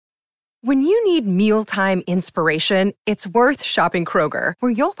When you need mealtime inspiration, it's worth shopping Kroger,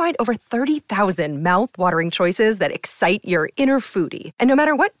 where you'll find over 30,000 mouth-watering choices that excite your inner foodie. And no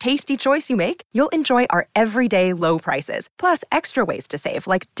matter what tasty choice you make, you'll enjoy our everyday low prices, plus extra ways to save,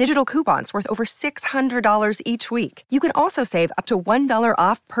 like digital coupons worth over $600 each week. You can also save up to $1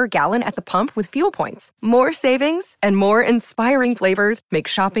 off per gallon at the pump with fuel points. More savings and more inspiring flavors make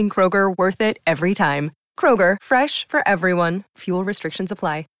shopping Kroger worth it every time. Kroger, fresh for everyone. Fuel restrictions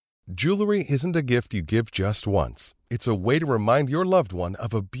apply. Jewelry isn't a gift you give just once. It's a way to remind your loved one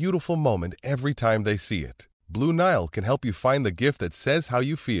of a beautiful moment every time they see it. Blue Nile can help you find the gift that says how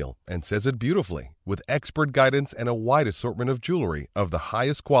you feel and says it beautifully, with expert guidance and a wide assortment of jewelry of the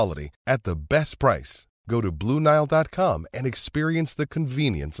highest quality at the best price. Go to BlueNile.com and experience the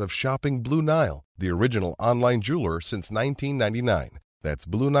convenience of shopping Blue Nile, the original online jeweler since 1999. That's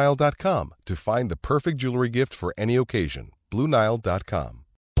BlueNile.com to find the perfect jewelry gift for any occasion. BlueNile.com.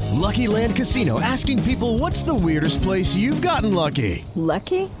 Lucky Land Casino, asking people, what's the weirdest place you've gotten lucky?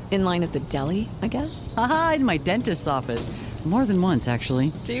 Lucky? In line at the deli, I guess? Aha, in my dentist's office. More than once,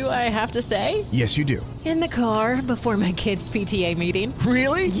 actually. Do I have to say? Yes, you do. In the car before my kids' PTA meeting.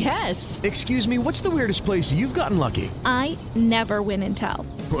 Really? Yes. Excuse me, what's the weirdest place you've gotten lucky? I never win and tell.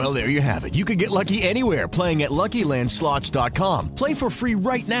 Well, there you have it. You can get lucky anywhere, playing at LuckyLandSlots.com. Play for free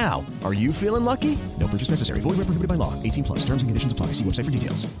right now. Are you feeling lucky? No purchase necessary. Void where prohibited by law. 18 plus. Terms and conditions apply. See website for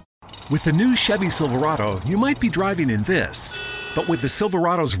details. With the new Chevy Silverado, you might be driving in this. But with the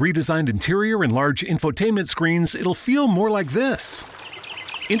Silverado's redesigned interior and large infotainment screens, it'll feel more like this.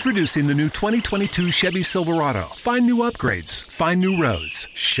 Introducing the new 2022 Chevy Silverado. Find new upgrades. Find new roads.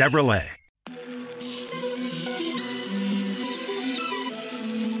 Chevrolet.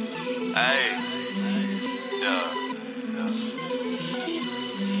 Hey. Yeah.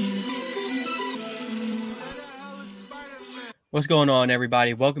 What's going on,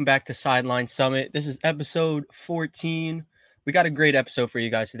 everybody? Welcome back to Sideline Summit. This is episode 14. We got a great episode for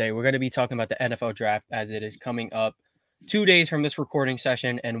you guys today. We're going to be talking about the NFL draft as it is coming up 2 days from this recording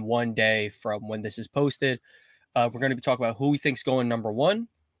session and 1 day from when this is posted. We're going to be talking about who we think's going number one,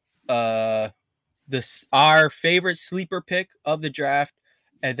 our favorite sleeper pick of the draft,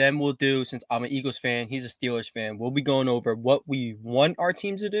 and then we'll do, since I'm an Eagles fan, he's a Steelers fan, we'll be going over what we want our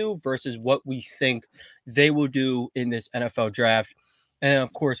teams to do versus what we think they will do in this NFL draft. And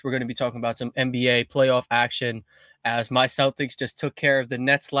of course, we're going to be talking about some NBA playoff action as my Celtics just took care of the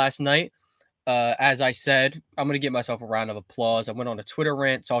Nets last night. As I said, I'm going to give myself a round of applause. I went on a Twitter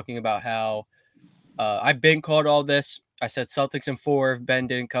rant talking about how I've been called all this. I said Celtics in 4 if Ben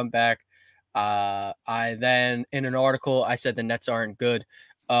didn't come back. I then, in an article, I said the Nets aren't good.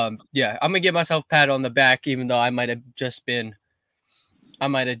 I'm going to give myself a pat on the back, even though I might have just been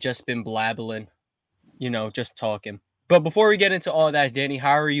blabbling, just talking. But before we get into all that, Danny,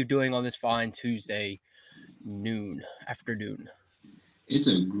 how are you doing on this fine Tuesday afternoon? It's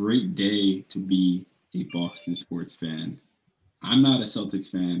a great day to be a Boston sports fan. I'm not a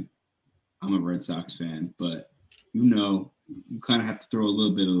Celtics fan. I'm a Red Sox fan, but you kind of have to throw a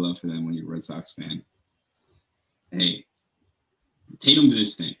little bit of love for them when you're a Red Sox fan. Hey, Tatum did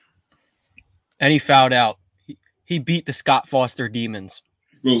his thing. And he fouled out. He beat the Scott Foster Demons.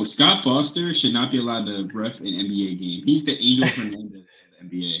 Bro, Scott Foster should not be allowed to ref an NBA game. He's the Angel Fernandez of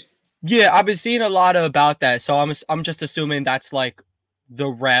the NBA. Yeah, I've been seeing a lot about that. So I'm just assuming that's like the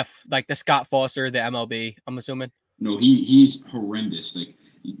ref, like the Scott Foster, the MLB, I'm assuming. No, he's horrendous.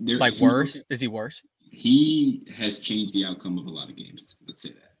 Worse? Is he worse? He has changed the outcome of a lot of games. Let's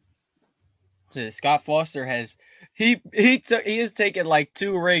say that. Scott Foster has he has taken like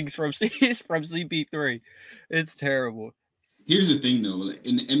 2 rings from CP3. It's terrible. Here's the thing, though.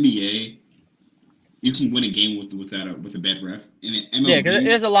 In the NBA, you can win a game with a bad ref. In the MLB, because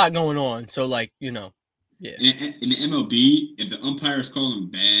there's a lot going on. So, yeah. In the MLB, if the umpires call them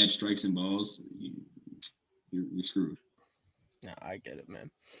bad strikes and balls, you're screwed. No, I get it, man.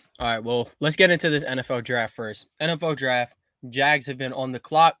 All right, well, let's get into this NFL draft first. NFL draft, Jags have been on the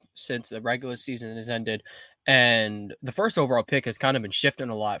clock since the regular season has ended, and the first overall pick has kind of been shifting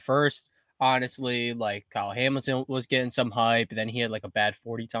a lot. First, honestly, like Kyle Hamilton was getting some hype, then he had like a bad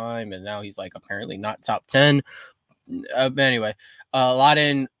 40 time, and now he's like apparently not top 10. But anyway, a lot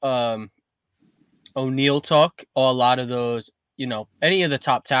in O'Neal talk, a lot of those, any of the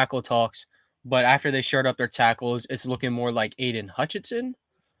top tackle talks. But after they shirred up their tackles, it's looking more like Aiden Hutchinson.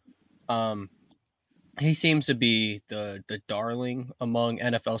 He seems to be the darling among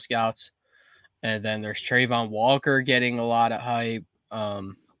NFL scouts. And then there's Trayvon Walker getting a lot of hype. What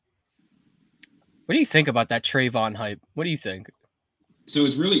do you think about that Trayvon hype? What do you think? So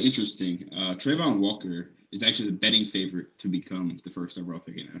it's really interesting. Trayvon Walker is actually the betting favorite to become the first overall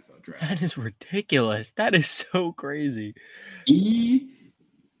pick in NFL draft. That is ridiculous. That is so crazy.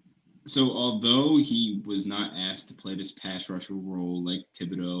 So although he was not asked to play this pass rusher role like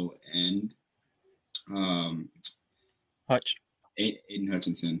Thibodeau and Aiden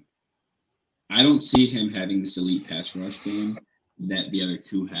Hutchinson, I don't see him having this elite pass rush game that the other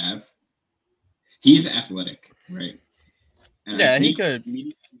two have. He's athletic, right? And yeah, he could.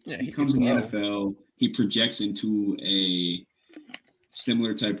 He comes in the NFL. He projects into a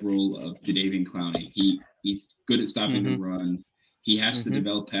similar type role of Jadeveon Clowney. He's good at stopping the run. He has to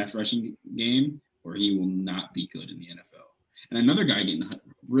develop pass rushing game, or he will not be good in the NFL. And another guy getting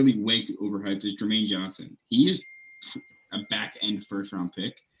really way too overhyped is Jermaine Johnson. He is a back end first round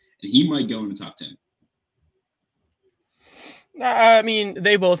pick, and he might go in the top 10. I mean,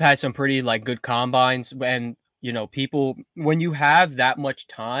 they both had some pretty good combines, and people, when you have that much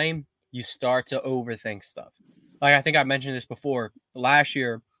time, you start to overthink stuff. Like I think I mentioned this before. Last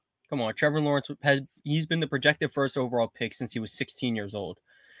year, come on, Trevor Lawrence he's been the projected first overall pick since he was 16 years old.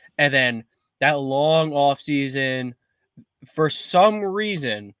 And then that long offseason, for some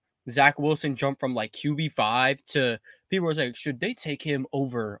reason, Zach Wilson jumped from QB5 to people were like, should they take him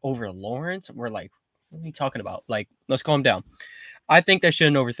over Lawrence? And we're like, what are we talking about? Let's calm down. I think they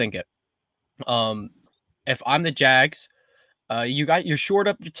shouldn't overthink it. If I'm the Jags, you're short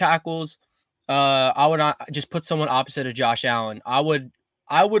up your tackles. I would not just put someone opposite of Josh Allen. I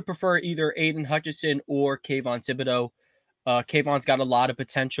would prefer either Aiden Hutchinson or Kayvon Thibodeau. Kayvon's got a lot of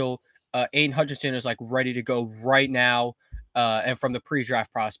potential. Aiden Hutchinson is ready to go right now. And from the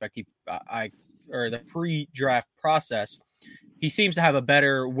pre-draft prospect, the pre-draft process, he seems to have a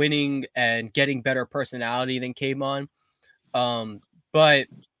better winning and getting better personality than Kayvon. But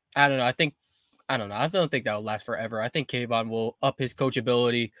I don't know. I don't think that will last forever. I think Kayvon will up his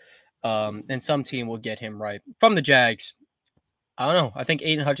coachability, and some team will get him right. From the Jags, I don't know. I think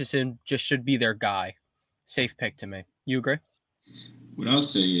Aiden Hutchinson just should be their guy. Safe pick to me. You agree? What I'll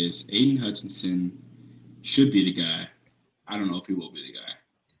say is Aiden Hutchinson should be the guy. I don't know if he will be the guy.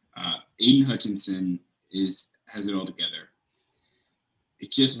 Aiden Hutchinson has it all together. It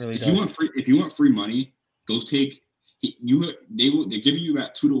just really if you want free money, go take they're giving you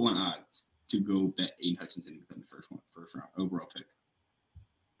about 2-to-1 odds to go bet Aiden Hutchinson to become the first round overall pick.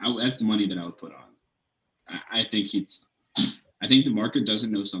 That's the money that I would put on. I think the market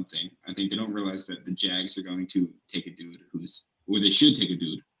doesn't know something. I think they don't realize that the Jags are going to take a dude or they should take a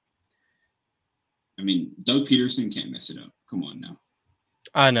dude. I mean, Doug Peterson can't mess it up. Come on now.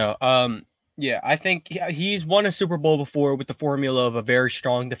 I know. Yeah, I think he's won a Super Bowl before with the formula of a very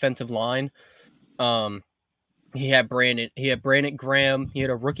strong defensive line. He had Brandon Graham. He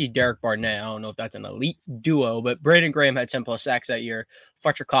had a rookie Derek Barnett. I don't know if that's an elite duo, but Brandon Graham had 10 plus sacks that year.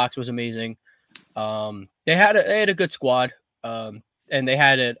 Fletcher Cox was amazing. They had a good squad, and they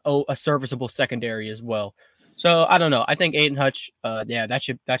had a serviceable secondary as well. So I don't know. I think Aiden Hutch,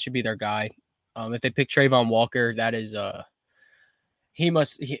 that should be their guy. If they pick Trayvon Walker, that is I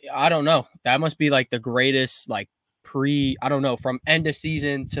don't know. That must be the greatest I don't know, from end of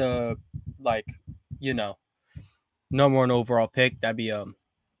season to number one overall pick. That'd be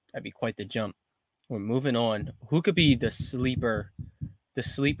quite the jump. We're moving on. Who could be the sleeper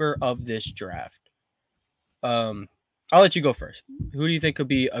of this draft? I'll let you go first. Who do you think could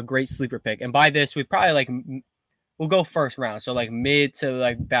be a great sleeper pick? And by this, we probably we'll go first round. So mid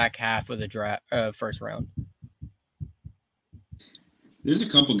to back half of the draft, first round. There's a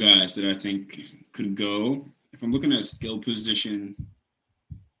couple guys that I think could go. If I'm looking at a skill position,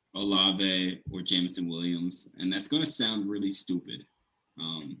 Olave or Jameson Williams, and that's going to sound really stupid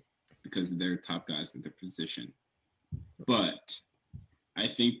because they're top guys at their position. But I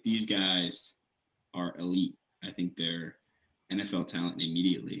think these guys are elite. I think they're NFL talent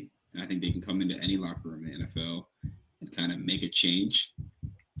immediately. And I think they can come into any locker room in the NFL and kind of make a change.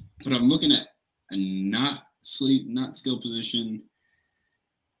 But I'm looking at a not skill position.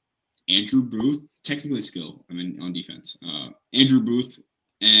 Andrew Booth, technically skill, on defense. Andrew Booth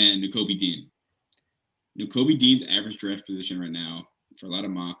and Nakobe Dean. Nakobe Dean's average draft position right now for a lot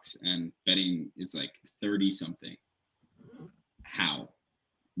of mocks and betting is 30-something. How?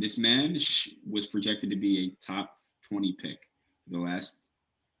 This man was projected to be a top 20 pick for the last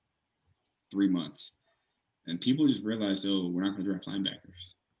 3 months. And people just realized, we're not going to draft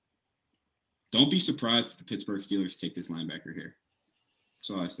linebackers. Don't be surprised if the Pittsburgh Steelers take this linebacker here. That's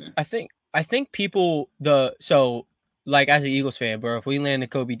all I say. I think people as an Eagles fan, bro, if we land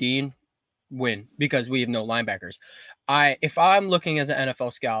Nakobe Dean, win because we have no linebackers. If I'm looking as an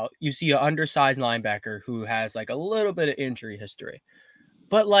NFL scout, you see an undersized linebacker who has a little bit of injury history.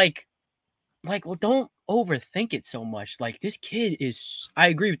 But don't overthink it so much. Like, this kid is, I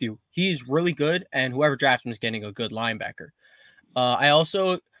agree with you. He's really good, and whoever drafts him is getting a good linebacker.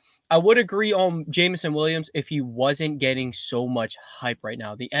 I would agree on Jameson Williams if he wasn't getting so much hype right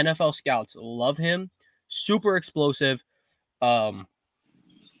now. The NFL scouts love him. Super explosive. I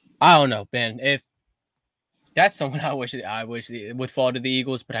don't know, man. If that's someone I wish it would fall to the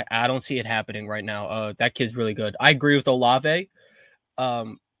Eagles, but I don't see it happening right now. That kid's really good. I agree with Olave.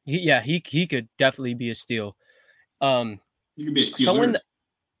 He could definitely be a steal. He could be a stealer.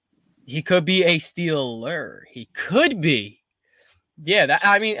 He could be a stealer. He could be. Yeah,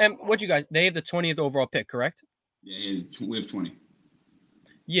 and what you guys? They have the 20th overall pick, correct? Yeah, we have 20.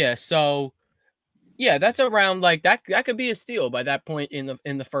 Yeah, so yeah, that's around like that. That could be a steal by that point in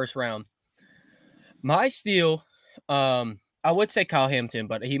the first round. My steal, I would say Kyle Hamilton,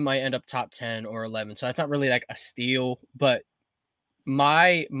 but he might end up top 10 or 11. So that's not really like a steal. But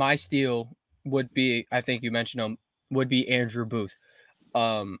my steal would be, I think you mentioned him, would be Andrew Booth.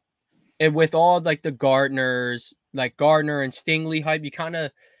 And with all like the Gardners, like Gardner and Stingley hype,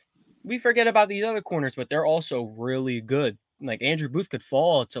 we forget about these other corners, but they're also really good. Like Andrew Booth could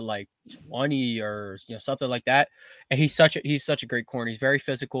fall to like 20 or something like that. And he's such a great corner. He's very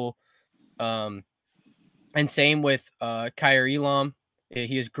physical. And same with Kaiir Elam.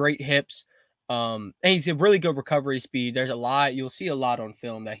 He has great hips. And he's a really good recovery speed. There's a lot, you'll see a lot on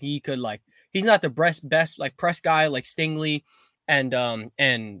film that he could he's not the best like press guy like Stingley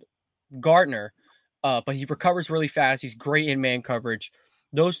and Gardner, but he recovers really fast. He's great in man coverage.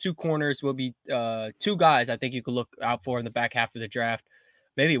 Those two corners will be two guys I think you could look out for in the back half of the draft.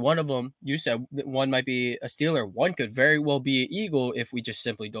 Maybe one of them, you said one might be a Steeler. One could very well be an Eagle if we just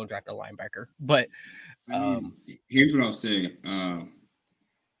simply don't draft a linebacker. But here's what I'll say.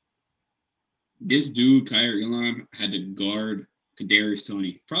 This dude, Kaiir Elam, had to guard Kadarius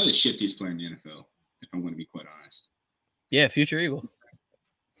Toney, probably the shiftiest player in the NFL, if I'm going to be quite honest. Yeah, future Eagle.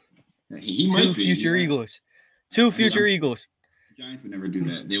 He might be. Future Eagles. Two future Eagles. Giants would never do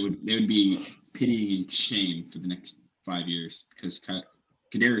that. They would be pitying and shame for the next 5 years because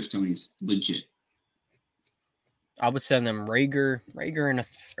Kadarius Toney's legit. I would send them Rager in a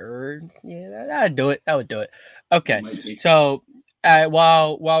third. Yeah, that would do it. That would do it. Okay, so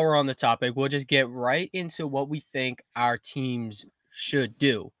while we're on the topic, we'll just get right into what we think our teams should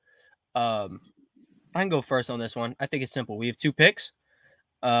do. I can go first on this one. I think it's simple. We have 2 picks.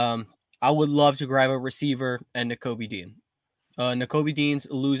 I would love to grab a receiver and Nakobe Dean. Nakobe Dean's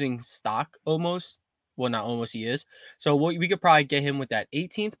losing stock almost. Well, not almost, he is. So we could probably get him with that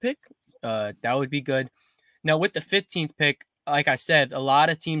 18th pick. That would be good. Now, with the 15th pick, like I said, a lot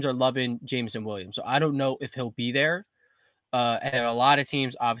of teams are loving Jameson Williams. So I don't know if he'll be there. And a lot of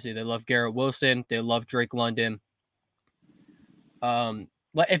teams, obviously, they love Garrett Wilson. They love Drake London.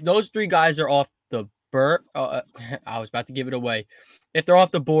 If those 3 guys are off the I was about to give it away. If they're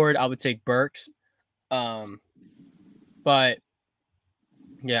off the board, I would take Burks. But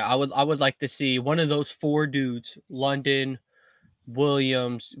yeah, I would like to see one of those 4 dudes, London,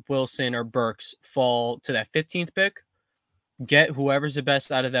 Williams, Wilson, or Burks, fall to that 15th pick. Get whoever's the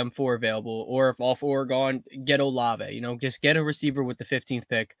best out of them 4 available, or if all 4 are gone, get Olave. Just get a receiver with the 15th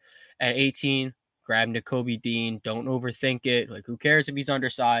pick. At 18, grab Nakobe Dean. Don't overthink it. Like, who cares if he's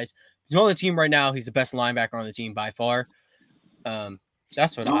undersized? He's on the team right now. He's the best linebacker on the team by far.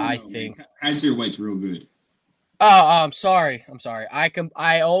 That's what I think. Kaiser White's real good. Oh, I'm sorry.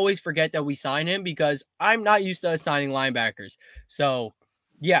 I always forget that we sign him because I'm not used to signing linebackers. So,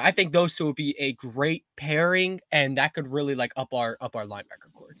 yeah, I think those 2 would be a great pairing, and that could really up our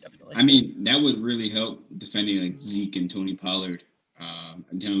linebacker core, definitely. I mean, that would really help defending like Zeke and Tony Pollard,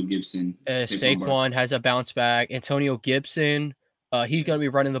 Antonio Gibson. Saquon has a bounce back. Antonio Gibson, he's going to be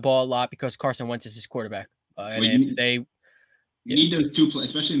running the ball a lot because Carson Wentz is his quarterback. You need those 2,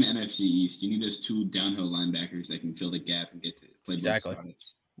 especially in the NFC East. You need those 2 downhill linebackers that can fill the gap and get to play both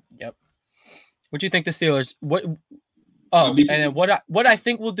sides. Yep. What do you think the Steelers? And then what I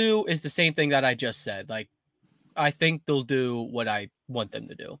think we'll do is the same thing that I just said. Like, I think they'll do what I want them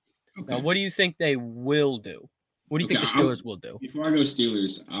to do. Okay. Now, what do you think they will do? What do you think the Steelers will do? Before I go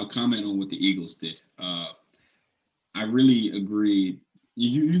Steelers, I'll comment on what the Eagles did. I really agree.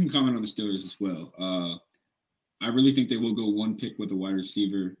 You can comment on the Steelers as well. I really think they will go 1 pick with a wide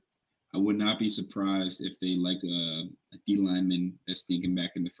receiver. I would not be surprised if they like a D lineman that's thinking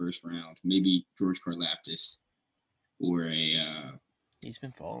back in the first round. Maybe George Karlaftis or a. He's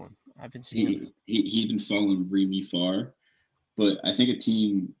been falling. I've been seeing him. He's been falling really far, but I think a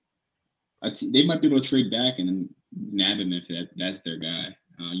team they might be able to trade back and nab him if that's their guy.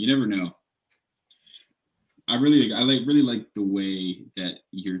 You never know. really like the way that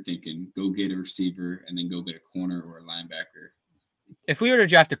you're thinking. Go get a receiver and then go get a corner or a linebacker. If we were to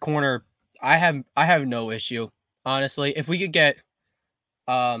draft a corner, I have no issue, honestly. If we could get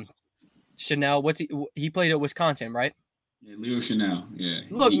Chanel, he played at Wisconsin, right? Yeah, Leo Chanel. Yeah.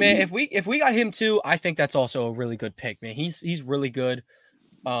 Look, man, if we got him too, I think that's also a really good pick, man. He's really good.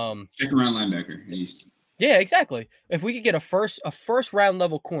 Second round linebacker. Yeah, exactly. If we could get a first round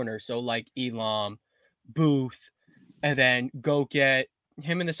level corner, so like Elam, Booth, and then go get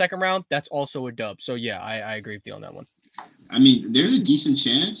him in the second round, that's also a dub. So yeah, I agree with you on that one. I mean, there's a decent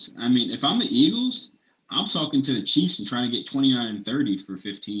chance. I mean, if I'm the Eagles, I'm talking to the Chiefs and trying to get 29 and 30 for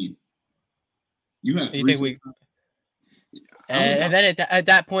 15. You have three. And then at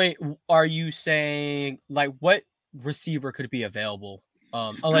that point, are you saying like what receiver could be available?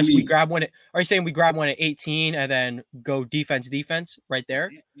 Unless we grab one. Are you saying we grab one at 18 and then go defense right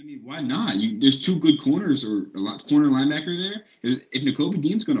there? I mean, why not? There's two good corners or corner linebacker there. If Nakobe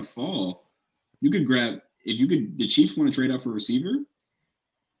Dean's going to fall, you could grab. The Chiefs want to trade out for a receiver.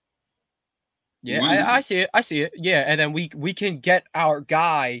 Yeah, I see it. Yeah, and then we can get our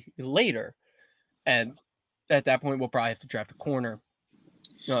guy later, and at that point we'll probably have to draft a corner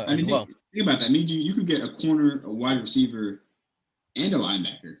as well. Think about that. It means you could get a corner, a wide receiver, and a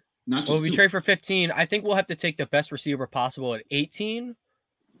linebacker. Not just. Well, we trade for 15. I think we'll have to take the best receiver possible at 18,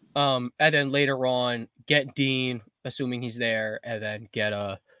 and then later on get Dean, assuming he's there, and then get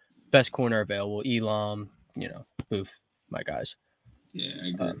a best corner available. Elam, Booth, my guys. Yeah, I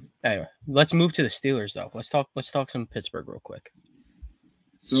agree. Anyway, let's move to the Steelers though. Let's talk some Pittsburgh real quick.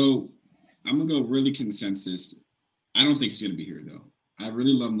 So I'm gonna go really consensus. I don't think he's gonna be here though. I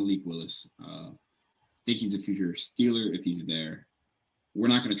really love Malik Willis. I think he's a future Steeler if he's there. We're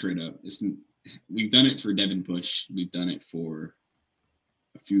not gonna trade up. We've done it for Devin Bush. We've done it for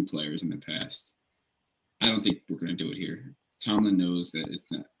a few players in the past. I don't think we're gonna do it here. Tomlin knows that it's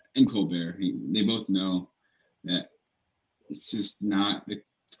not, and Colbert. They both know that it's just not the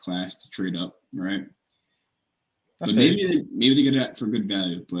class to trade up, right? But maybe they get it for good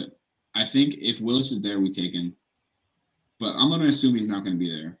value. But I think if Willis is there, we take him. But I'm going to assume he's not going to be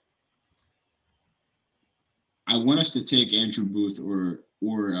there. I want us to take Andrew Booth or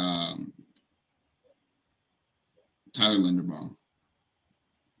Tyler Linderbaum.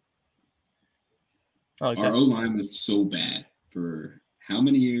 Our O-line was so bad for how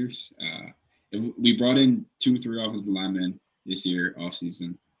many years? We brought in 2-3 offensive linemen this year,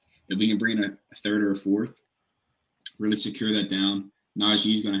 offseason. If we can bring in a third or a fourth, really secure that down,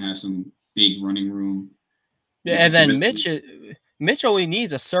 Najee's going to have some big running room. Yeah, and then Mitch only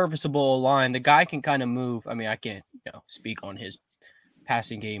needs a serviceable line. The guy can kind of move. I mean, I can't speak on his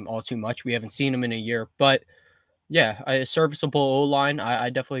passing game all too much. We haven't seen him in a year. But, yeah, a serviceable O-line, I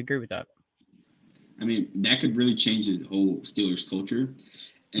definitely agree with that. I mean, that could really change the whole Steelers culture.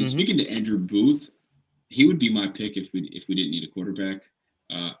 And speaking to Andrew Booth, he would be my pick if we didn't need a quarterback.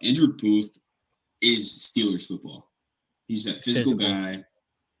 Andrew Booth is Steelers football. He's that physical guy.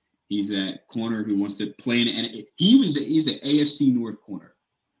 He's that corner who wants to play he's an AFC North corner.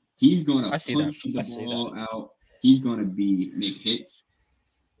 He's going to punch the ball out. He's going to make hits.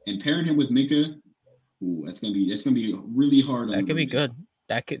 And pairing him with Minka, that's going to be really hard. That could be good.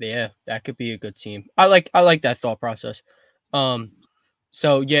 That could be a good team. I like that thought process.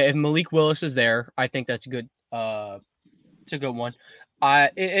 So yeah, if Malik Willis is there, I think that's good. It's a good one. I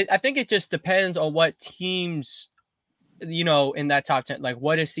think it just depends on what teams, in that top 10. Like,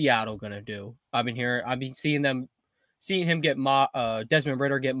 what is Seattle gonna do? I've been seeing him get Desmond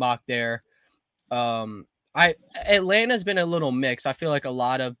Ridder get mocked there. Atlanta's been a little mixed. I feel like a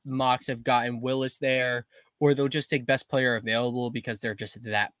lot of mocks have gotten Willis there, or they'll just take best player available because they're just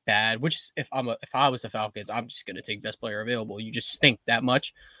that bad. Which is, if I was the Falcons, I'm just gonna take best player available. You just stink that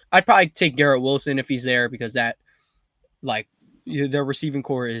much. I'd probably take Garrett Wilson if he's there because that, like, their receiving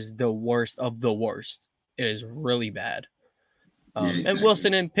core is the worst of the worst. It is really bad. Exactly. And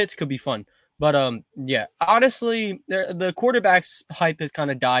Wilson and Pitts could be fun, but yeah, honestly, the quarterback's hype has kind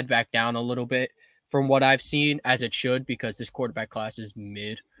of died back down a little bit from what I've seen, as it should, because this quarterback class is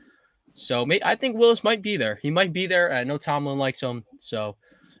mid. So I think Willis might be there. He might be there. I know Tomlin likes him, so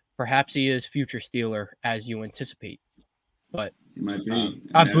perhaps he is future Steeler as you anticipate. But he might be.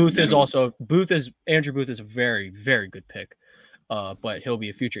 Andrew Booth is a very, very good pick. But he'll be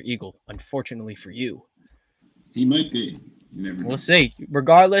a future Eagle, unfortunately for you. He might be. You never know. We'll see.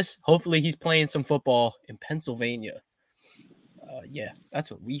 Regardless, hopefully he's playing some football in Pennsylvania. Yeah, that's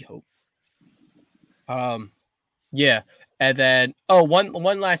what we hope. Yeah. And then,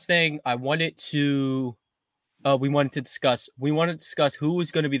 one last thing. I wanted to we wanted to discuss who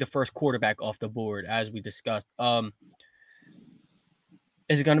is going to be the first quarterback off the board, as we discussed.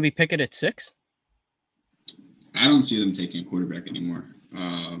 Is it going to be Pickett at 6? I don't see them taking a quarterback anymore.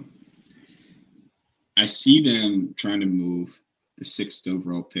 I see them trying to move the 6th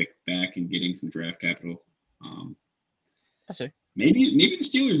overall pick back and getting some draft capital. I see. Maybe the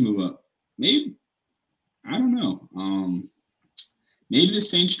Steelers move up. Maybe, I don't know. Maybe the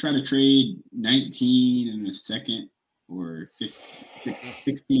Saints try to trade 19 in a second or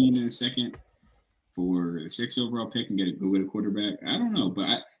 16 in a second for the 6th overall pick and go get a quarterback. I don't know,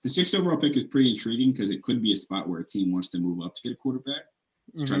 but the 6th overall pick is pretty intriguing because it could be a spot where a team wants to move up to get a quarterback,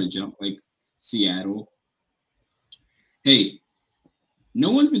 to try to jump like Seattle. Hey,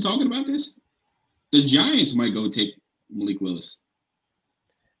 no one's been talking about this. The Giants might go take Malik Willis.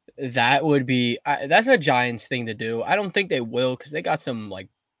 That would be that's a Giants thing to do. I don't think they will because they got some like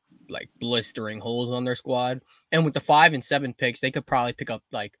blistering holes on their squad, and with the 5 and 7 picks, they could probably pick up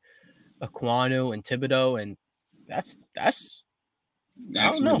like Aquanu and Thibodeau, and that's I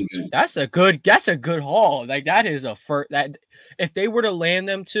don't know. Really That's a good haul. Like that is a first. That if they were to land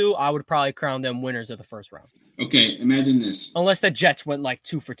them 2, I would probably crown them winners of the first round. Okay, imagine this. Unless the Jets went like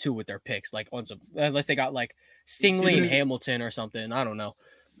 2 for 2 with their picks, like on some, unless they got like Stingley and Hamilton or something. I don't know.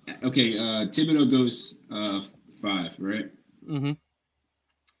 Okay, Thibodeau goes 5, right? Mm-hmm.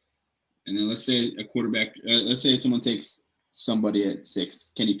 And then let's say a quarterback. Let's say someone takes somebody at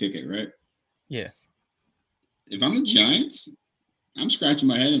 6, Kenny Pickett, right? Yeah. If I'm the Giants, I'm scratching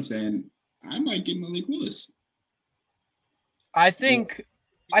my head and saying I might get Malik Willis. I think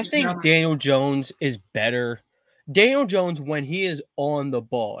Daniel Jones is better. Daniel Jones, when he is on the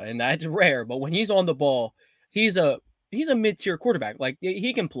ball, and that's rare, but when he's on the ball, he's a mid-tier quarterback. Like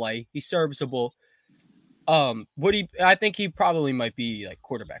he can play, he's serviceable. I think he probably might be like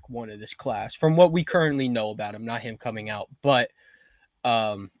quarterback 1 of this class from what we currently know about him, not him coming out. But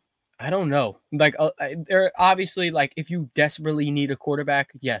I don't know. Like there obviously, like if you desperately need a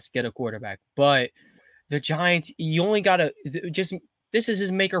quarterback, yes, get a quarterback. But the Giants, you only gotta this is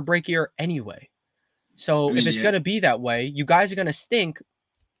his make or break year anyway. So if it's gonna be that way, you guys are gonna stink.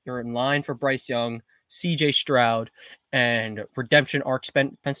 You're in line for Bryce Young, CJ Stroud, and redemption arc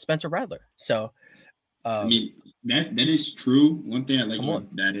Spencer Rattler. So I mean that is true. One thing I like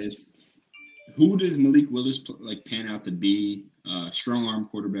about that is, who does Malik Willis pan out to be? Strong arm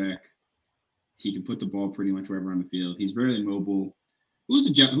quarterback. He can put the ball pretty much wherever on the field. He's very mobile. Who's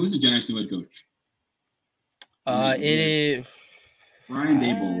the Giants' new head coach? It is Brian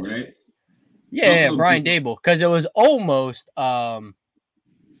Daboll, right? Yeah, Brian Daboll, because it was almost Brian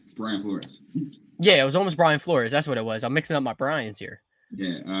Flores. Yeah, it was almost Brian Flores. That's what it was. I'm mixing up my Brians here.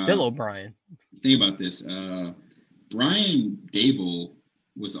 Yeah, Bill O'Brien. Think about this. Brian Daboll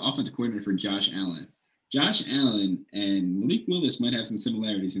was the offensive coordinator for Josh Allen. Josh Allen and Malik Willis might have some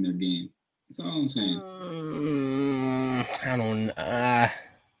similarities in their game. That's all I'm saying.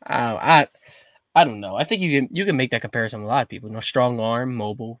 I don't know. I think you can make that comparison with a lot of people. You know, strong arm,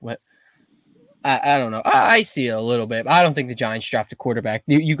 mobile. What? I don't know. I see it a little bit. But I don't think the Giants draft a quarterback.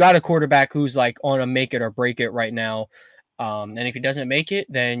 You got a quarterback who's like on a make it or break it right now. And if he doesn't make it,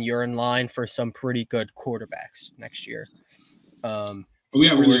 then you're in line for some pretty good quarterbacks next year. We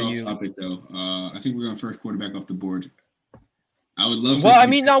got really off topic though. I think we're going first quarterback off the board. I would love. Well, I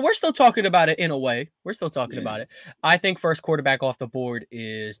mean, no, we're still talking about it in a way. We're still talking about it. I think first quarterback off the board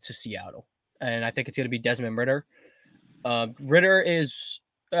is to Seattle, and I think it's going to be Desmond Ridder. Ridder is.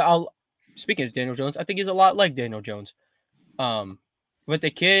 Speaking of Daniel Jones, I think he's a lot like Daniel Jones. But the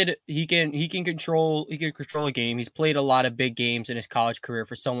kid, he can control a game. He's played a lot of big games in his college career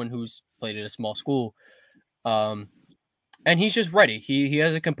for someone who's played at a small school. And he's just ready. He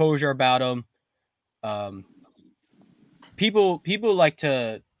has a composure about him. People like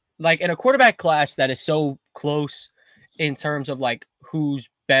to in a quarterback class that is so close in terms of like who's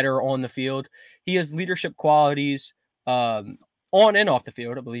better on the field. He has leadership qualities on and off the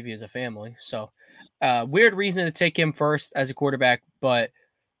field. I believe he has a family. So weird reason to take him first as a quarterback, but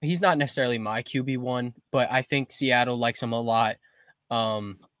he's not necessarily my QB1, but I think Seattle likes him a lot.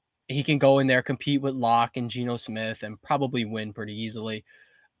 He can go in there, compete with Locke and Geno Smith and probably win pretty easily.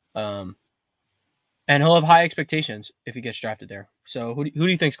 And he'll have high expectations if he gets drafted there. So who do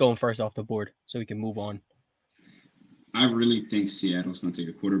you think's going first off the board so we can move on? I really think Seattle's going to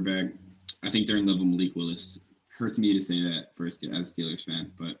take a quarterback. I think they're in love with Malik Willis. Hurts me to say that first as a Steelers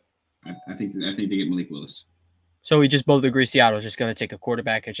fan, but I think they get Malik Willis. So we just both agree Seattle's just going to take a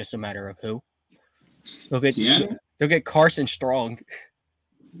quarterback. It's just a matter of who. Seattle? They'll get Carson Strong.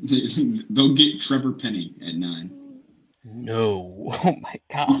 They'll get Trevor Penning at 9. No. Oh, my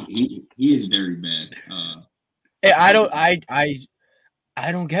God. He is very bad. I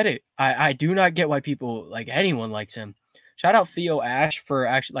don't get it. I do not get why people like anyone likes him. Shout out Theo Ash for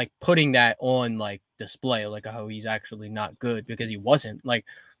actually like putting that on like display, like how he's actually not good because he wasn't. Like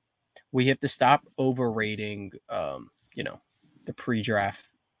we have to stop overrating the pre-draft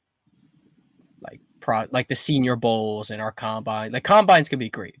like the senior bowls and our combine. Like combines can be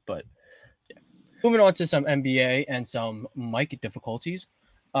great, but yeah. Moving on to some NBA and some mic difficulties.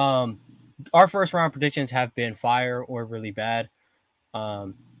 Our first round predictions have been fire or really bad.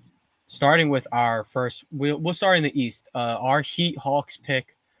 Starting with our first, we'll start in the East. Our Heat Hawks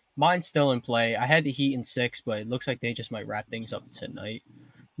pick, mine's still in play. I had the Heat in 6, but it looks like they just might wrap things up tonight.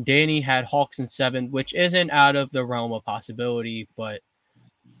 Danny had Hawks in 7, which isn't out of the realm of possibility, but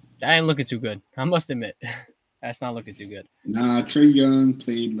that ain't looking too good. I must admit, that's not looking too good. Nah, Trae Young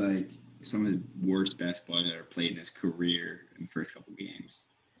played like some of the worst basketball that ever played in his career in the first couple games.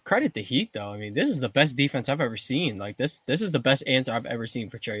 Credit the Heat, though. I mean, this is the best defense I've ever seen. Like this is the best answer I've ever seen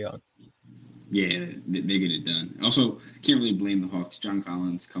for Trae Young. Yeah, they get it done. Also, can't really blame the Hawks. John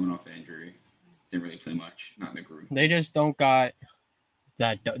Collins coming off an injury, didn't really play much. Not in the group. They just don't got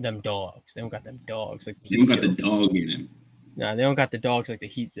them dogs. They don't got them dogs like they don't got the dog in them. Nah, they don't got the dogs like the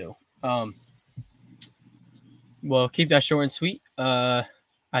Heat do. Well, keep that short and sweet.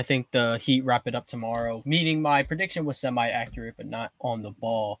 I think the Heat wrap it up tomorrow, meaning my prediction was semi-accurate, but not on the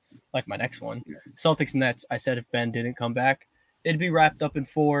ball like my next one. Celtics Nets, I said if Ben didn't come back, it'd be wrapped up in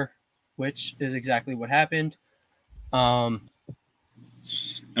 4, which is exactly what happened. I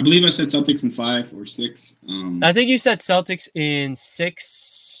believe I said Celtics in 5 or 6. I think you said Celtics in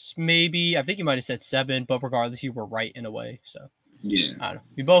 6, maybe. I think you might have said 7, but regardless, you were right in a way. So yeah, I don't know.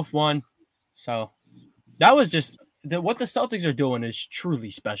 We both won. So that was just what the Celtics are doing is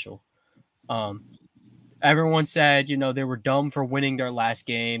truly special. Everyone said, they were dumb for winning their last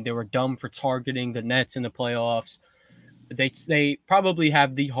game. They were dumb for targeting the Nets in the playoffs. They probably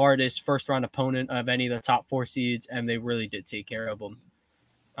have the hardest first-round opponent of any of the top 4 seeds, and they really did take care of them.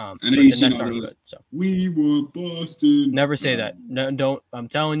 I know you said good, so. We want Boston. Never say that. No, don't. I'm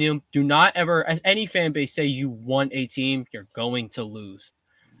telling you, do not ever, as any fan base, say you want a team. You're going to lose.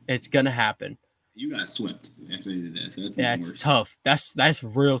 It's gonna happen. You got swept after they did that. So that's tough. That's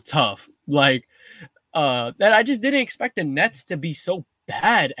real tough. Like, that I just didn't expect the Nets to be so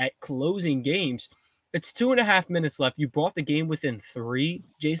bad at closing games. It's 2.5 minutes left. You brought the game within 3.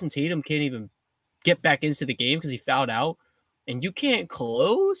 Jason Tatum can't even get back into the game because he fouled out, and you can't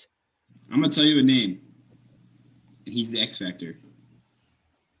close. I'm gonna tell you a name. He's the X factor.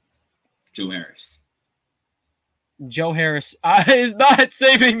 Joe Harris. Joe Harris is not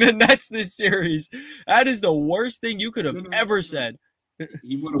saving the Nets this series. That is the worst thing you could have ever said.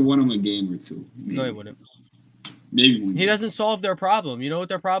 He would have won him a game or 2. Maybe. No, he wouldn't. Maybe one. He doesn't solve their problem. You know what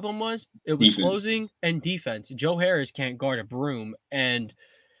their problem was? It was defense. Closing and defense. Joe Harris can't guard a broom. And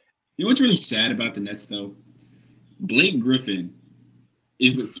you know what's really sad about the Nets, though? Blake Griffin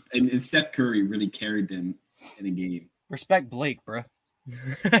and Seth Curry really carried them in the game. Respect Blake, bro.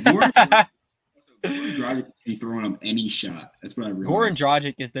 Goran Dragic be throwing up any shot. That's what I realized. Goran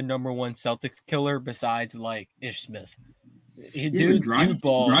Dragic is the number 1 Celtics killer besides like Ish Smith.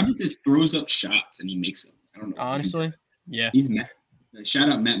 Dragic just throws up shots and he makes them. I don't know. Honestly, yeah. He's Matt. Shout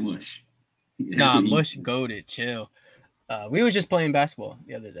out Matt Mush. Mush goated. Chill. We was just playing basketball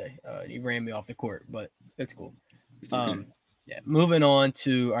the other day. He ran me off the court, but it's cool. It's okay. Yeah. Moving on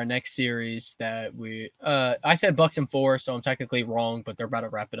to our next series that I said Bucks in 4, so I'm technically wrong, but they're about to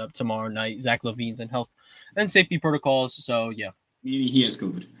wrap it up tomorrow night. Zach LaVine's in health and safety protocols, so yeah. He has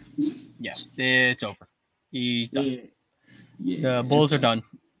COVID. Yeah, it's over. He's done. Yeah. The Bulls are done.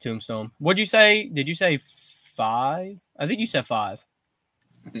 Tombstone. What'd you say? Did you say 5? I think you said 5.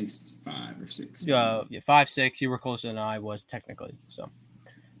 I think it's 5 or 6. Yeah, 5, 6. You were closer than I was technically. So,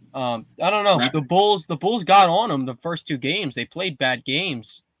 I don't know. The Bulls got on them the first 2 games. They played bad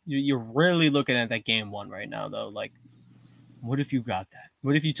games. You're really looking at that game 1 right now, though. Like, what if you got that?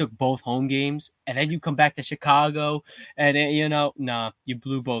 What if you took both home games and then you come back to Chicago and you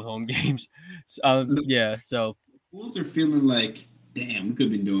blew both home games. Yeah. So Bulls are feeling like, damn, we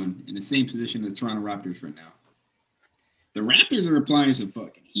could have been doing in the same position as Toronto Raptors right now. The Raptors are applying some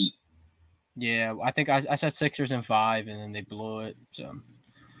fucking heat. Yeah, I think I said Sixers in 5, and then they blew it. So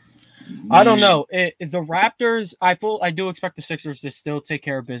I don't know. The Raptors, I do expect the Sixers to still take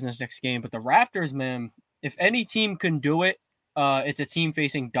care of business next game, but the Raptors, man, if any team can do it, it's a team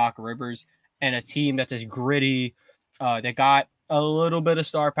facing Doc Rivers and a team that's as gritty. They got a little bit of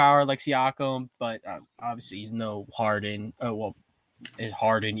star power like Siakam, but obviously he's no Harden. Is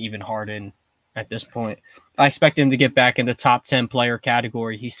Harden even Harden at this point? I expect him to get back in the top 10 player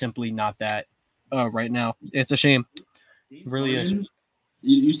category. He's simply not that right now. It's a shame. It really is.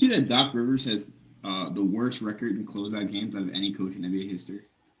 You see that Doc Rivers has the worst record in closeout games out of any coach in NBA history.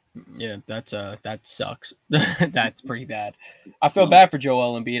 Yeah, that sucks. That's pretty bad. I feel bad for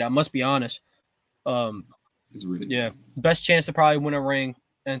Joel Embiid. I must be honest. It's really yeah, best chance to probably win a ring,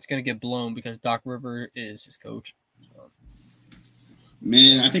 and it's gonna get blown because Doc Rivers is his coach. So.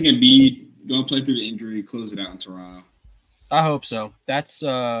 Man, I think Embiid gonna play through the injury, close it out in Toronto. I hope so. That's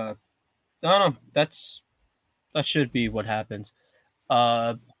I don't know. That should be what happens.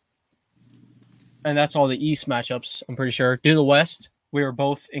 And that's all the East matchups, I'm pretty sure. To the West, we were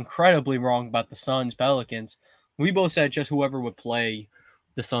both incredibly wrong about the Suns, Pelicans. We both said just whoever would play,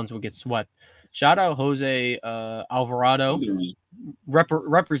 the Suns would get swept. Shout out Jose Alvarado,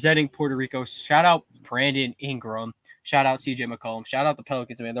 representing Puerto Rico. Shout out Brandon Ingram. Shout out CJ McCollum. Shout out the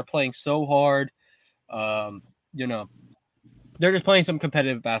Pelicans, man. They're playing so hard. They're just playing some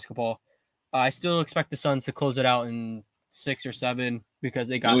competitive basketball. I still expect the Suns to close it out in 6 or 7 because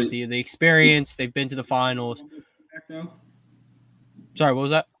they got the experience. They've been to the finals. Sorry, what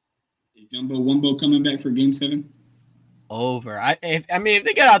was that? Is Jumbo Wumbo coming back for Game 7? Over. If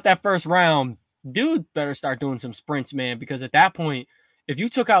they get out that first round, dude better start doing some sprints, man, because at that point, if you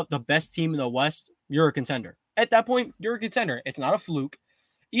took out the best team in the West, you're a contender. At that point, you're a contender. It's not a fluke.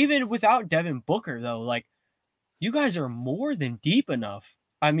 Even without Devin Booker, though, like, you guys are more than deep enough.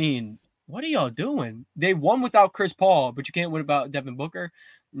 I mean, what are y'all doing? They won without Chris Paul, but you can't win without Devin Booker.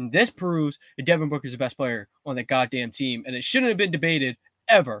 And this proves that Devin Booker is the best player on that goddamn team, and it shouldn't have been debated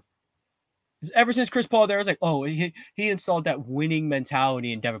ever. Ever since Chris Paul there, I was like, oh, he installed that winning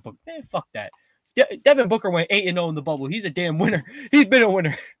mentality in Devin Booker. Man, fuck that. Devin Booker went 8-0 in the bubble. He's a damn winner. He's been a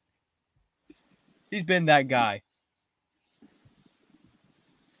winner. He's been that guy.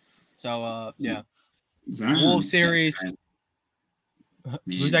 So, yeah. Wolves series. Man,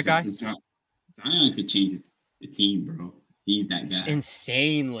 who's that guy? Zion could change the team, bro. He's that guy.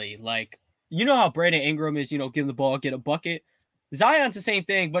 Insanely. Like, you know how Brandon Ingram is, give him the ball, get a bucket. Zion's the same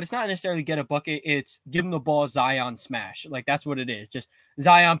thing, but it's not necessarily get a bucket. It's give him the ball, Zion smash. Like, that's what it is. Just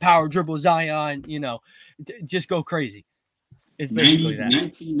Zion power dribble, Zion, just go crazy. It's basically that.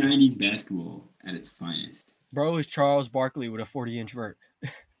 1990s basketball at its finest. Bro is Charles Barkley with a 40-inch vert.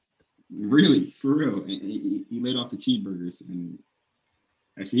 Really, for real. He laid off the cheeseburgers, and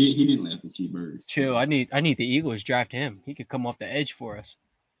actually he didn't lay off the cheeseburgers. Chill. I need the Eagles draft him. He could come off the edge for us.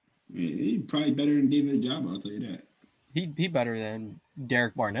 Yeah, he's probably better than David Ajabo, I'll tell you that. He better than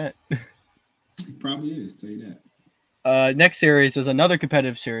Derek Barnett. He probably is, tell you that. Next series is another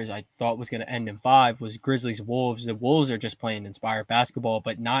competitive series I thought was going to end in 5 was Grizzlies Wolves. The Wolves are just playing inspired basketball,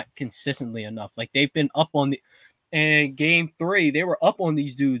 but not consistently enough. Like, they've been up on and Game 3, they were up on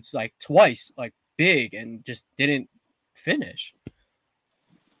these dudes like twice, like big, and just didn't finish.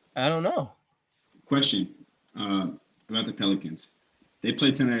 I don't know. Question about the Pelicans. They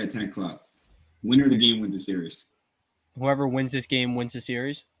play tonight at 10 o'clock. Winner of the game wins the series. Whoever wins this game wins the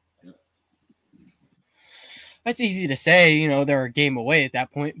series. Yep. That's easy to say. They're a game away at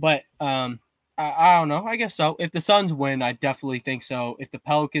that point. But I don't know. I guess so. If the Suns win, I definitely think so. If the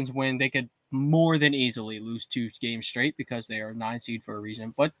Pelicans win, they could more than easily lose 2 games straight because they are 9 seed for a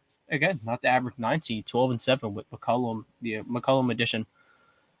reason. But again, not the average 9 seed, 12-7 with McCollum, the McCollum edition.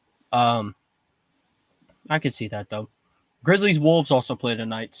 I could see that though. Grizzlies Wolves also play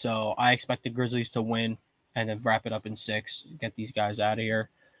tonight, so I expect the Grizzlies to win and then wrap it up in 6, get these guys out of here.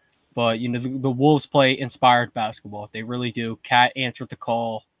 But the Wolves play inspired basketball. They really do. Cat answered the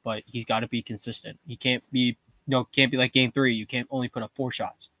call, but he's got to be consistent. He can't be like Game 3. You can't only put up 4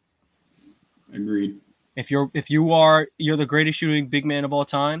 shots. Agreed. If you're the greatest shooting big man of all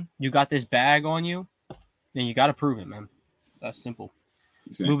time, you got this bag on you, then you got to prove it, man. That's simple.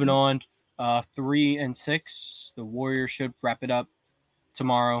 Exactly. Moving on, 3 and 6. The Warriors should wrap it up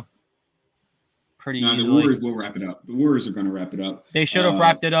tomorrow. Pretty easily. The Warriors will wrap it up. The Warriors are going to wrap it up. They should have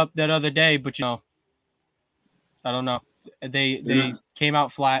wrapped it up that other day, but I don't know. They came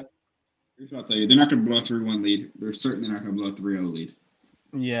out flat. Here's what I'll tell you: they're not going to blow a 3-1 lead. They're certainly not going to blow a 3-0 lead.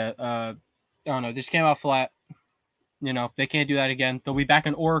 Yeah, I don't know. They just came out flat. They can't do that again. They'll be back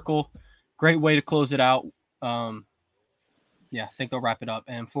in Oracle. Great way to close it out. Yeah, I think they'll wrap it up.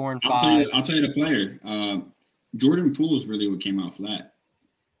 And 4 and 5. I'll tell you the player. Jordan Poole is really what came out flat.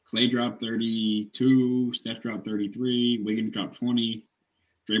 Clay dropped 32. Steph dropped 33. Wiggins dropped 20.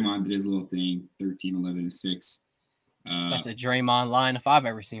 Draymond did his little thing, 13, 11, and 6. That's a Draymond line if I've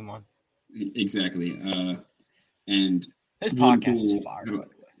ever seen one. Exactly. And his Jordan podcast Poole, is fire, by the way.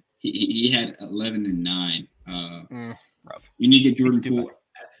 He had 11 and 9. Rough. You need to get Jordan Poole.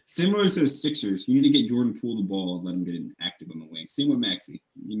 Similar to the Sixers, you need to get Jordan Poole the ball and let him get active on the wing. Same with Maxey.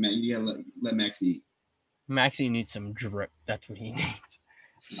 You gotta let Maxey. Maxey needs some drip. That's what he needs.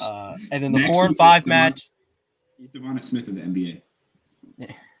 And then the Maxey 4 and 5 match. He's Devon Smith of the NBA.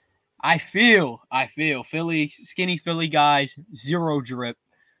 I feel Philly, skinny Philly guys, zero drip.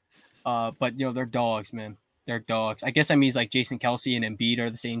 But they're dogs, man. They're dogs. I guess that means like Jason Kelsey and Embiid are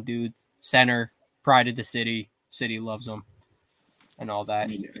the same dudes. Center, pride of the city. City loves them, and all that.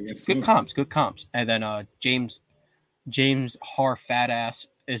 Good comps. And then James Har fat ass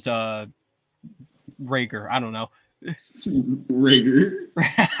is Rager. I don't know. Rager.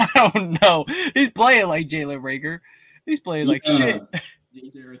 I don't know. He's playing like Jalen Rager. He's playing like shit.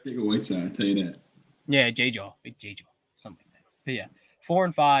 JJ Arcega-Whiteside, I'll tell you that. Yeah, J-Jaw. Big J-Jaw. Something like that. But yeah. 4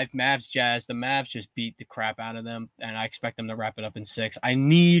 and 5, Mavs Jazz. The Mavs just beat the crap out of them, and I expect them to wrap it up in 6. I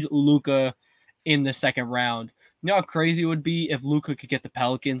need Luka in the second round. You know how crazy it would be if Luka could get the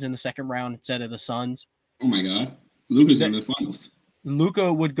Pelicans in the second round instead of the Suns? Oh my God. Luka's going to the finals.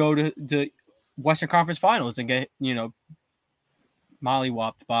 Luka would go to the Western Conference Finals and get,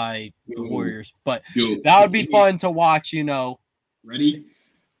 mollywopped by the Warriors. But that would be fun to watch, Ready?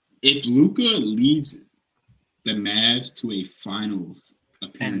 If Luka leads the Mavs to a finals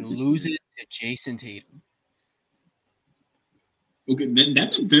appearance and loses to Jason Tatum. Okay,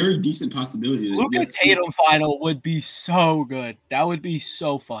 that's a very decent possibility. Luka Tatum final would be so good. That would be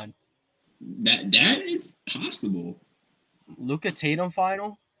so fun. That is possible. Luka Tatum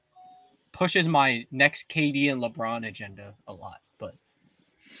final pushes my next KD and LeBron agenda a lot, but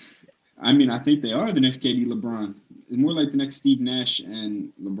I mean, I think they are the next KD LeBron. It's more like the next Steve Nash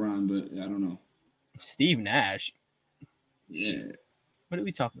and LeBron, but I don't know. Steve Nash? Yeah. What are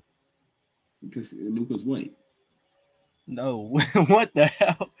we talking about? Because Luka's white. No. What the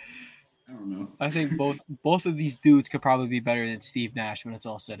hell? I don't know. I think both of these dudes could probably be better than Steve Nash when it's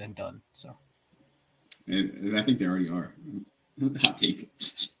all said and done. So and I think they already are. Hot take.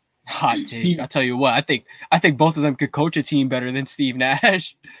 Hot take. I'll tell you what. I think both of them could coach a team better than Steve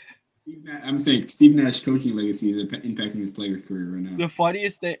Nash. I'm saying Steve Nash coaching legacy is impacting his player's career right now. The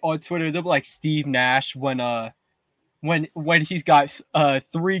funniest thing on Twitter, they'll be like Steve Nash when he's got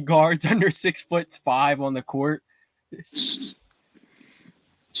 3 guards under 6'5" on the court.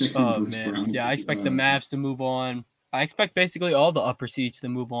 Oh man, yeah, I expect the Mavs to move on. I expect basically all the upper seeds to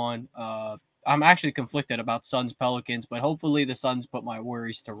move on. I'm actually conflicted about Suns Pelicans, but hopefully the Suns put my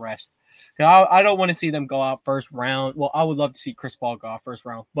worries to rest. I don't want to see them go out first round. Well, I would love to see Chris Paul go out first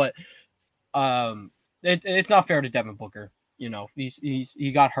round, but it's not fair to Devin Booker.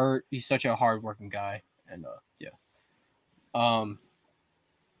 He got hurt. He's such a hardworking guy, and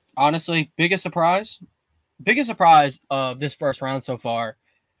honestly, biggest surprise of this first round so far,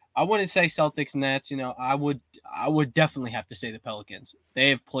 I wouldn't say Celtics, Nets. I would definitely have to say the Pelicans. They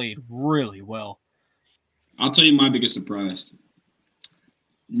have played really well. I'll tell you my biggest surprise.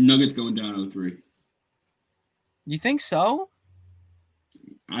 Nuggets going down 0-3. You think so?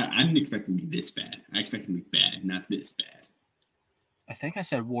 I didn't expect them to be this bad. I expected them to be bad, not this bad. I think I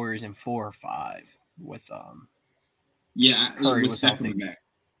said Warriors in 4 or 5 with Curry was Steph healthy. coming back.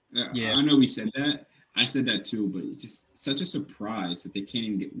 Yeah, I know we said that. I said that too, but it's just such a surprise that they can't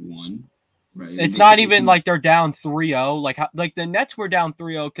even get one. Right? It's not even like they're down 3-0. Like the Nets were down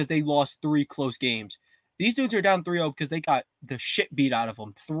 3-0 because they lost 3 close games. These dudes are down 3-0 because they got the shit beat out of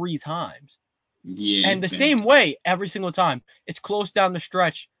them 3 times. Yeah. And the same way every single time. It's close down the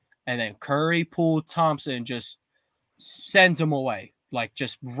stretch. And then Curry, Poole, Thompson just sends them away. Like,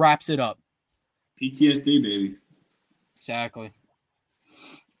 just wraps it up. PTSD, baby. Exactly.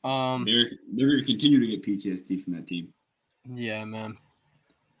 They're going to continue to get PTSD from that team. Yeah, man.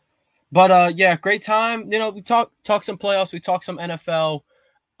 But, great time. We talk some playoffs. We talk some NFL.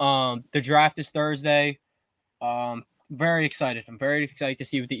 The draft is Thursday. Very excited. I'm very excited to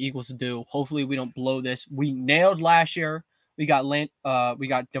see what the Eagles do. Hopefully we don't blow this. We nailed last year. We got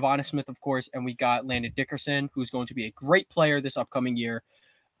Devon Smith, of course, and we got Landon Dickerson, who's going to be a great player this upcoming year.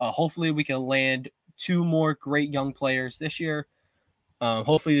 Hopefully we can land 2 more great young players this year.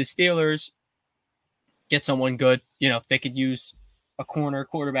 Hopefully the Steelers get someone good. They could use a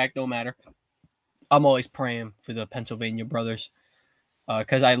quarterback, no matter. I'm always praying for the Pennsylvania brothers.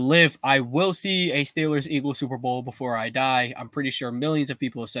 Because I will see a Steelers-Eagles Super Bowl before I die. I'm pretty sure millions of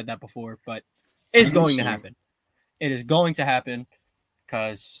people have said that before, but it's going to happen. It is going to happen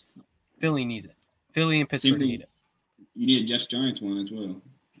because Philly needs it. Philly and Pittsburgh need it. You need a Jets Giants one as well.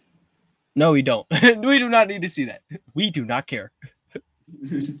 No, we don't. We do not need to see that. We do not care.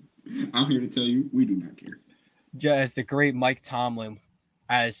 I'm here to tell you, we do not care. As the great Mike Tomlin,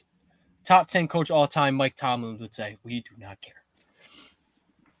 as top 10 coach all time, Mike Tomlin would say, we do not care.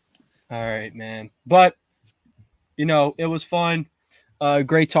 All right, man. But, it was fun.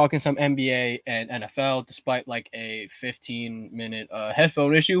 Great talking some NBA and NFL, despite like a 15-minute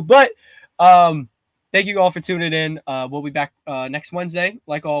headphone issue. But thank you all for tuning in. We'll be back next Wednesday,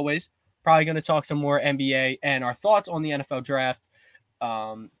 like always. Probably going to talk some more NBA and our thoughts on the NFL draft,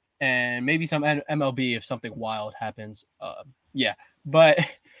 and maybe some MLB if something wild happens. But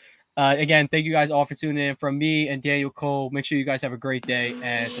again, thank you guys all for tuning in. From me and Daniel Cole, make sure you guys have a great day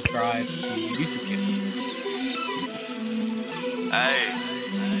and subscribe to the YouTube channel.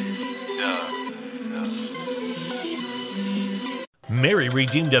 Mary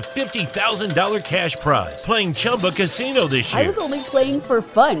redeemed a $50,000 cash prize playing Chumba Casino this year. I was only playing for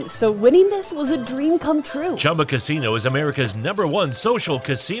fun, so winning this was a dream come true. Chumba Casino is America's #1 social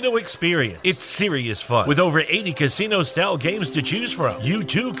casino experience. It's serious fun. With over 80 casino-style games to choose from, you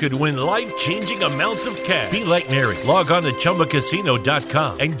too could win life-changing amounts of cash. Be like Mary. Log on to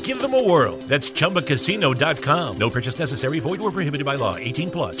ChumbaCasino.com and give them a whirl. That's ChumbaCasino.com. No purchase necessary. Void where prohibited by law.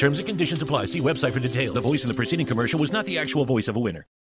 18+. Terms and conditions apply. See website for details. The voice in the preceding commercial was not the actual voice of a winner.